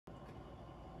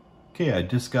Okay, I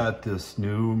just got this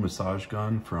new massage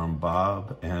gun from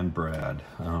Bob and Brad.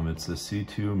 It's the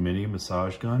C2 mini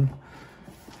massage gun.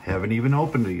 Haven't even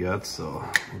opened it yet, so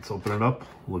let's open it up,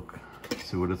 look,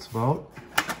 see what it's about.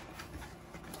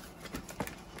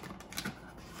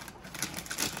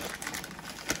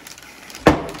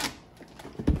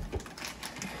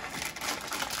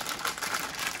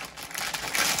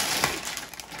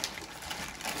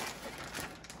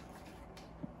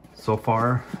 So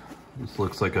far, this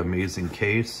looks like an amazing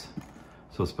case.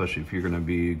 So especially if you're going to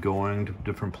be going to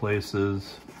different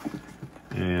places,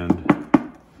 and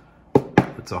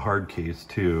it's a hard case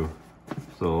too.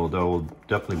 So that will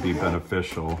definitely be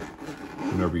beneficial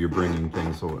whenever you're bringing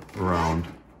things around.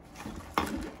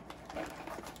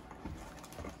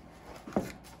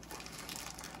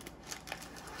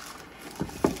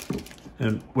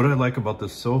 And what I like about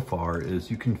this so far is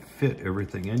you can fit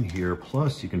everything in here,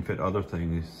 plus you can fit other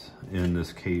things in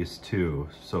this case too.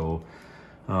 So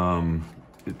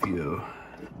if you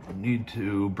need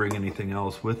to bring anything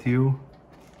else with you,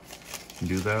 you can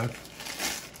do that.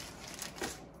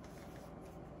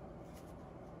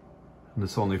 And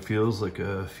this only feels like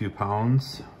a few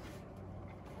pounds.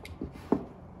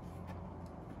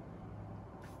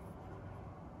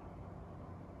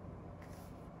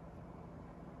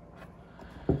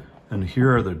 And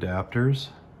here are the adapters.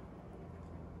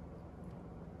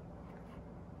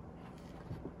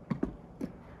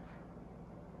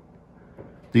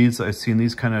 I've seen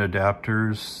these kind of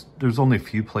adapters. There's only a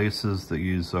few places that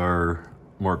these are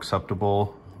more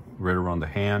acceptable, right around the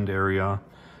hand area.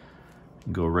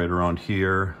 Go right around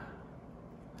here.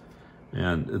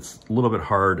 And it's a little bit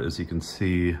hard, as you can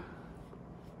see,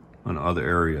 on other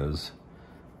areas,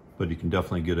 but you can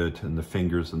definitely get it in the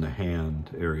fingers and the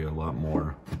hand area a lot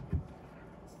more.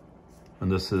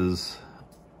 And it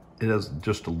has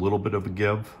just a little bit of a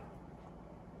give.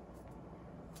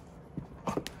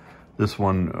 This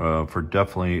one, for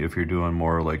definitely if you're doing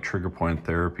more like trigger point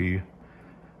therapy,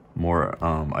 more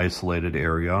isolated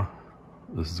area,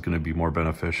 this is going to be more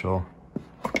beneficial.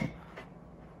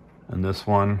 And this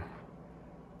one,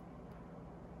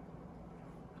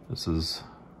 this is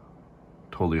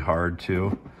totally hard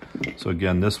too. So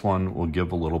again, this one will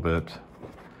give a little bit.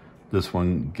 This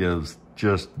one gives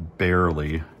just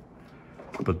barely,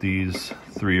 but these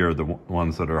three are the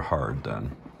ones that are hard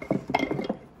then.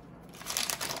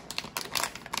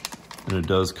 And it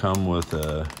does come with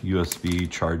a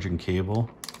USB charging cable.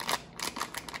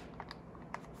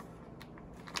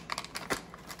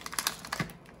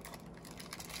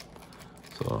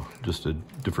 So just a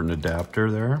different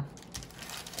adapter there.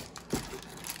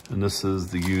 And this is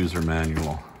the user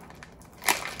manual.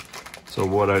 So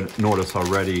what I noticed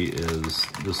already is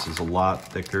this is a lot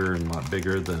thicker and a lot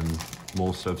bigger than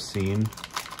most I've seen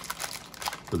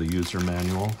for the user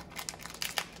manual.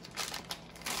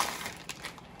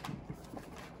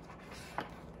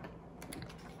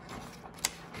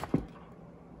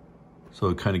 So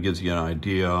it kind of gives you an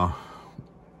idea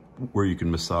where you can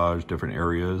massage different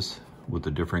areas with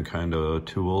the different kind of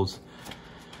tools.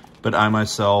 But I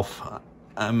myself,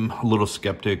 I'm a little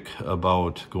skeptic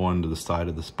about going to the side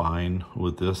of the spine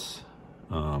with this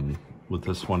one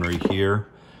right here.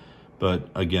 But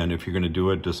again, if you're going to do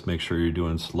it, just make sure you're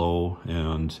doing slow.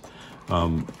 And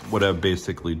what I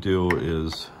basically do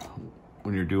is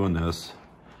when you're doing this,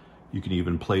 you can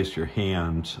even place your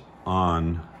hand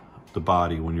on the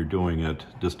body when you're doing it,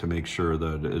 just to make sure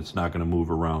that it's not going to move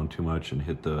around too much and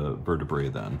hit the vertebrae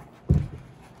then.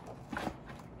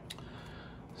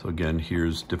 So again,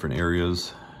 here's different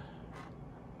areas.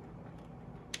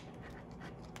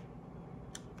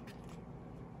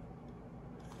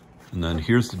 And then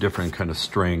here's the different kind of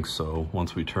strengths. So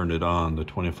once we turn it on, the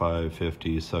 25,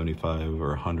 50, 75,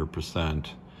 or 100%.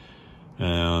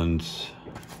 And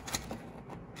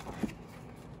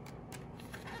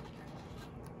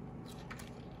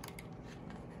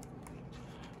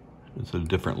it's a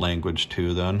different language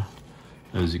too then.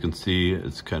 As you can see,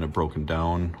 it's kind of broken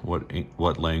down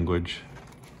what language.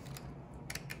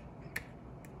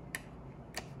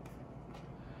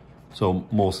 So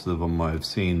most of them I've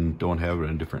seen don't have it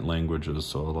in different languages,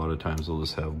 so a lot of times they'll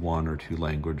just have 1 or 2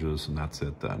 languages and that's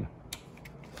it then.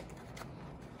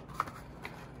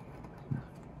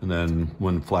 And then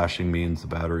when flashing means the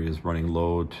battery is running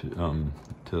low to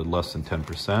less than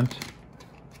 10%.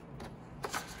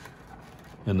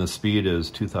 And the speed is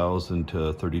 2000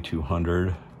 to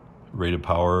 3200, rated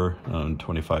power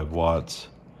 25 watts,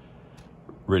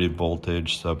 rated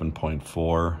voltage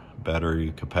 7.4,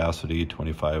 battery capacity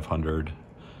 2500,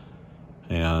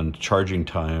 and charging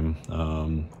time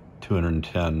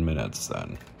 210 minutes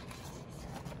then.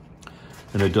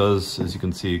 And it does, as you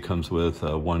can see, it comes with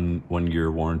a one year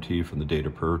warranty from the date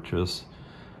of purchase.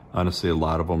 Honestly, a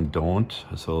lot of them don't,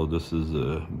 so this is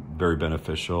very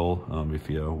beneficial if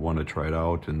you want to try it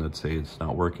out and let's say it's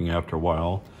not working after a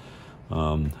while.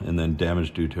 And then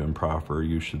damage due to improper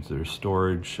usage or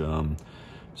storage.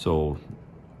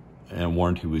 And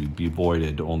warranty would be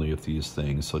voided only if these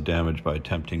things. So damage by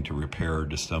attempting to repair or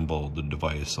disassemble the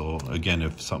device. So again,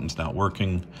 if something's not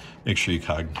working, make sure you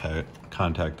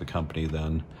contact the company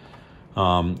then.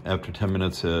 After 10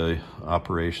 minutes of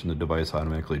operation, the device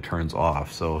automatically turns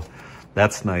off. So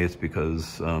that's nice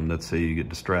because let's say you get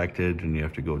distracted and you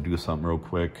have to go do something real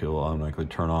quick, it'll automatically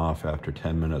turn off after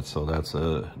 10 minutes. So that's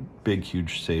a big,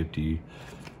 huge safety.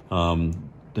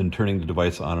 Then turning the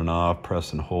device on and off,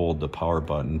 press and hold the power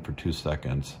button for 2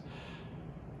 seconds.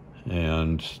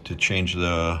 And to change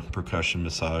the percussion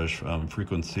massage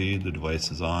frequency, the device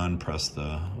is on, press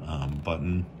the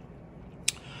button.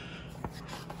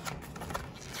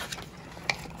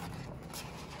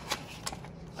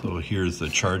 So here's the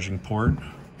charging port,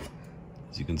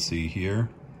 as you can see here.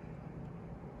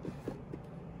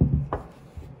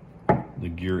 The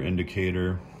gear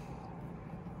indicator,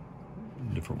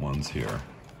 different ones here.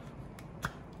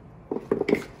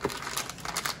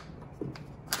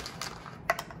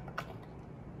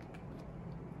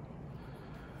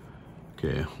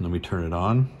 Okay, let me turn it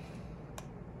on.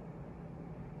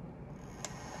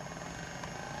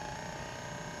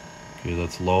 Okay,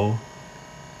 that's low.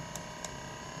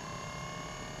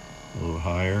 A little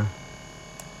higher.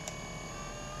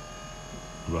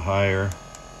 A little higher.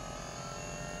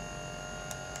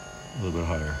 A little bit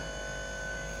higher.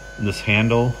 And this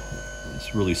handle,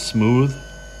 it's really smooth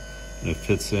and it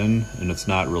fits in and it's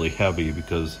not really heavy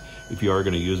because if you are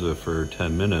going to use it for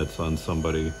 10 minutes on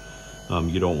somebody,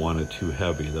 you don't want it too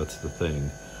heavy, that's the thing.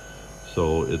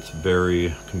 So it's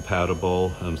very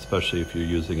compatible, especially if you're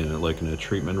using it like in a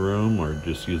treatment room or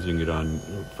just using it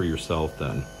for yourself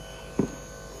then.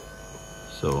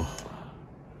 So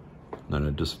then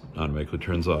it just automatically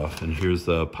turns off. And here's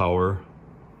the power.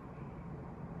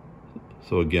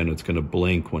 So again, it's going to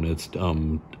blink when it's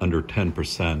under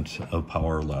 10% of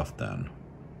power left then.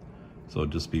 So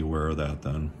just be aware of that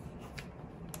then.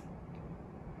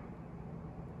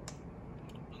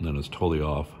 And then it's totally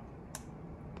off.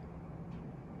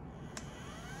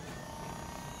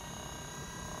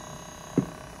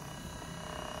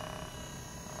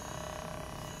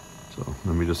 So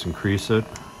let me just increase it.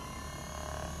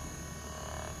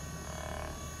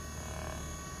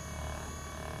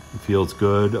 It feels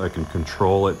good. I can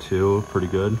control it too, pretty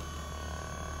good.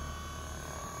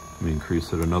 Let me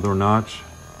increase it another notch.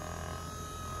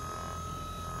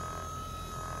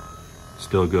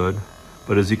 Still good.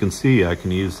 But as you can see, I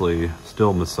can easily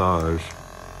still massage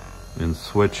and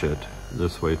switch it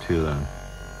this way too then.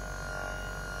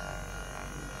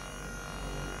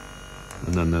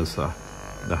 And then there's the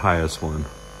highest one.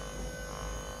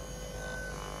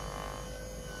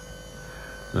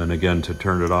 Then again, to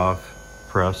turn it off,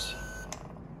 press,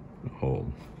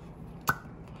 hold.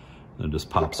 And it just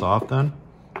pops off then.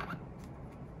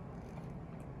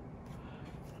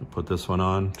 Put this one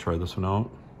on, try this one out.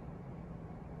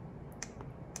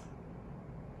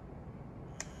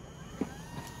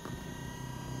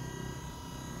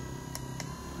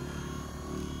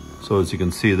 So as you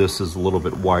can see, this is a little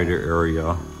bit wider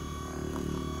area.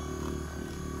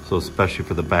 So especially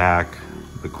for the back,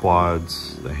 the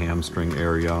quads, the hamstring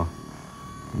area,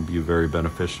 would be very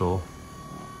beneficial.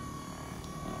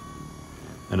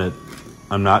 And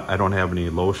I don't have any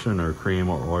lotion or cream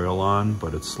or oil on,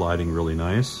 but it's sliding really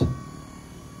nice.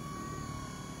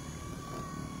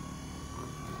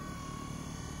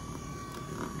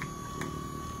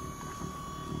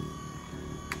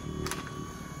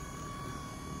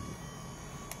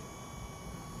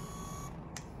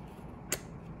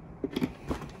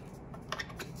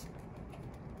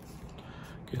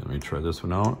 Okay, let me try this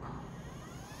one out.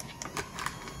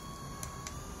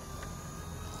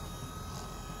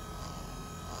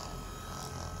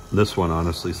 This one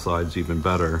honestly slides even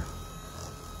better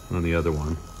than the other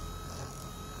one.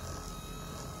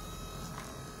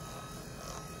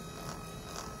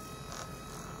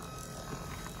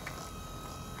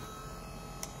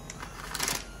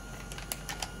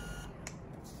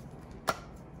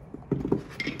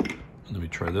 Let me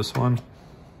try this one.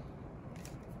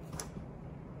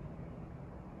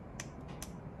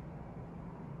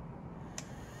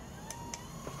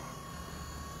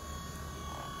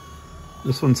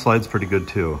 This one slides pretty good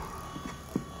too.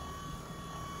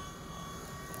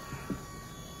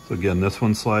 So again, this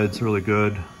one slides really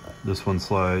good. This one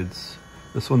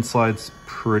slides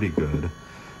pretty good.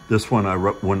 This one I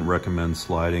wouldn't recommend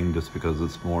sliding just because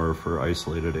it's more for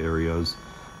isolated areas,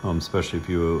 especially if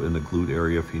you in the glute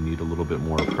area, if you need a little bit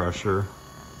more pressure.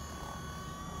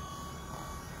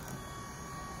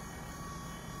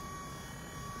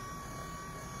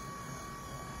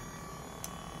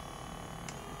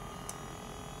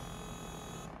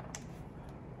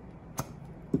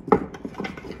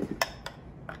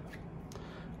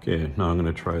 Okay, now I'm going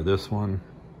to try this one.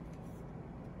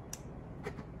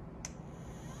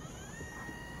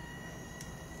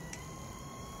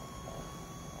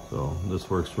 So this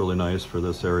works really nice for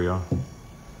this area,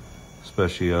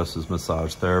 especially us as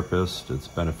massage therapists. It's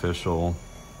beneficial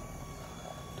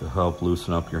to help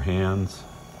loosen up your hands.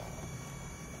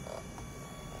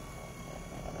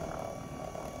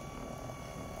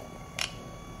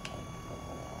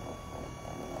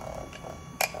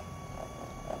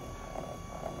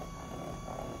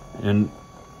 And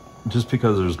just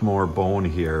because there's more bone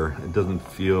here, it doesn't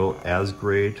feel as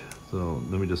great. So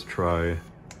let me just try.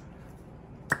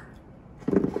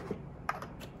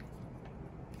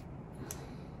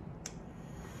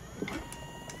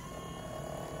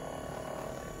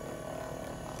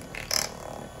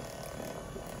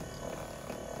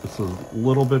 This is a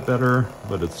little bit better,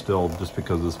 but it's still just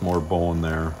because there's more bone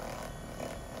there.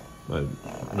 But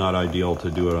not ideal to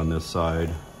do it on this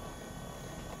side.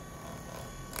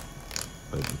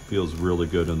 But it feels really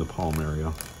good in the palm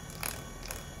area.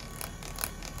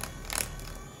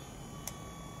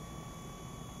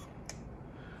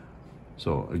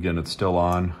 So again, it's still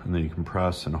on, and then you can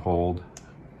press and hold,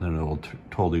 then it'll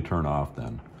totally turn off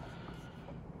then.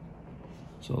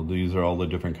 So these are all the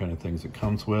different kind of things it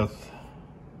comes with.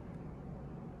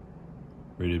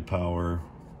 Rated power,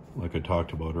 like I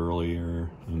talked about earlier,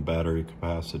 and battery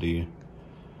capacity.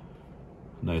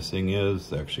 Nice thing is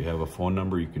they actually have a phone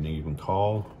number you can even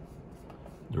call,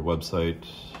 their website,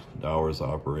 the hours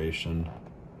of operation.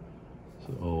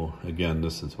 So again,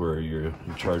 this is where you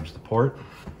charge the port.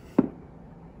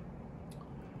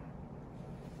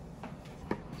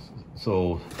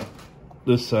 So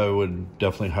this I would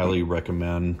definitely highly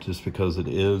recommend, just because it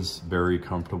is very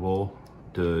comfortable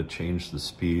to change the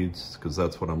speeds, because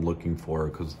that's what I'm looking for,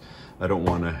 because I don't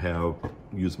want to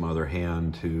use my other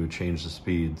hand to change the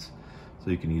speeds. So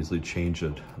you can easily change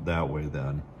it that way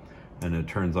then. And it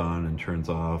turns on and turns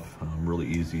off really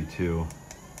easy too.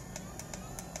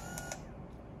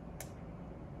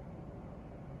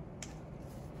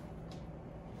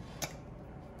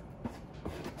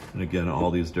 And again,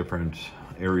 all these different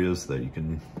areas that you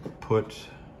can put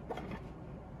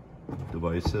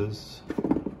devices.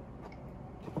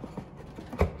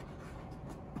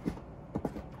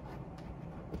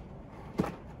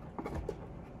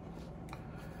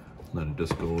 Then it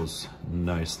just goes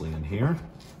nicely in here.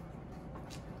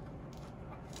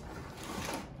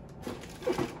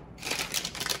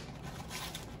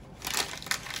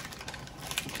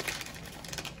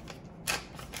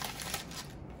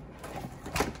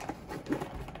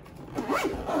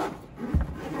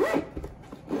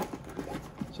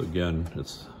 So again,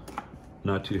 it's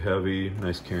not too heavy,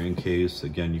 nice carrying case.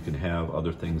 Again, you can have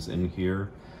other things in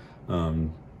here.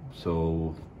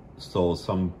 So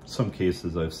some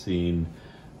cases I've seen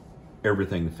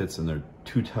everything fits in there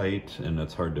too tight and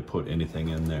it's hard to put anything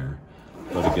in there.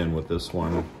 But again, with this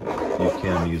one, you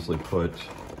can easily put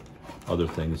other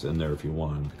things in there if you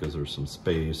want, because there's some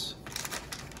space.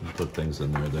 You can put things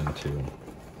in there then too.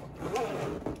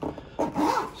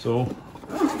 So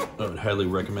I would highly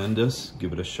recommend this.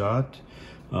 Give it a shot.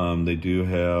 They do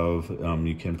have,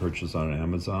 you can purchase on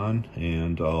Amazon,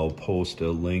 and I'll post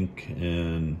a link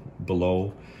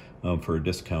below for a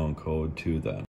discount code to that.